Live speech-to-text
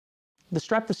The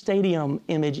Strap the Stadium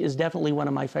image is definitely one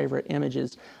of my favorite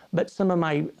images, but some of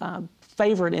my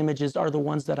favorite images are the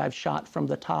ones that I've shot from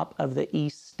the top of the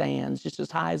east stands, just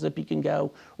as high as up you can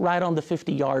go, right on the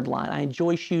 50-yard line. I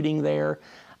enjoy shooting there.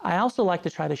 I also like to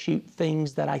try to shoot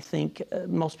things that I think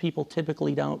most people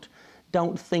typically don't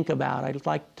think about. I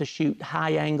like to shoot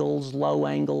high angles, low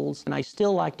angles, and I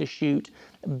still like to shoot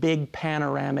big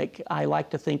panoramic, I like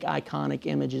to think iconic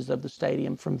images of the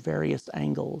stadium from various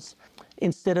angles.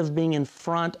 Instead of being in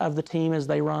front of the team as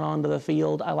they run onto the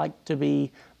field, I like to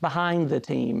be behind the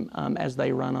team as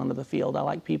they run onto the field. I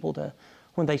like people to,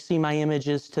 when they see my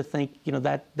images, to think,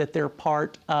 that they're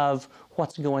part of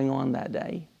what's going on that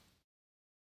day.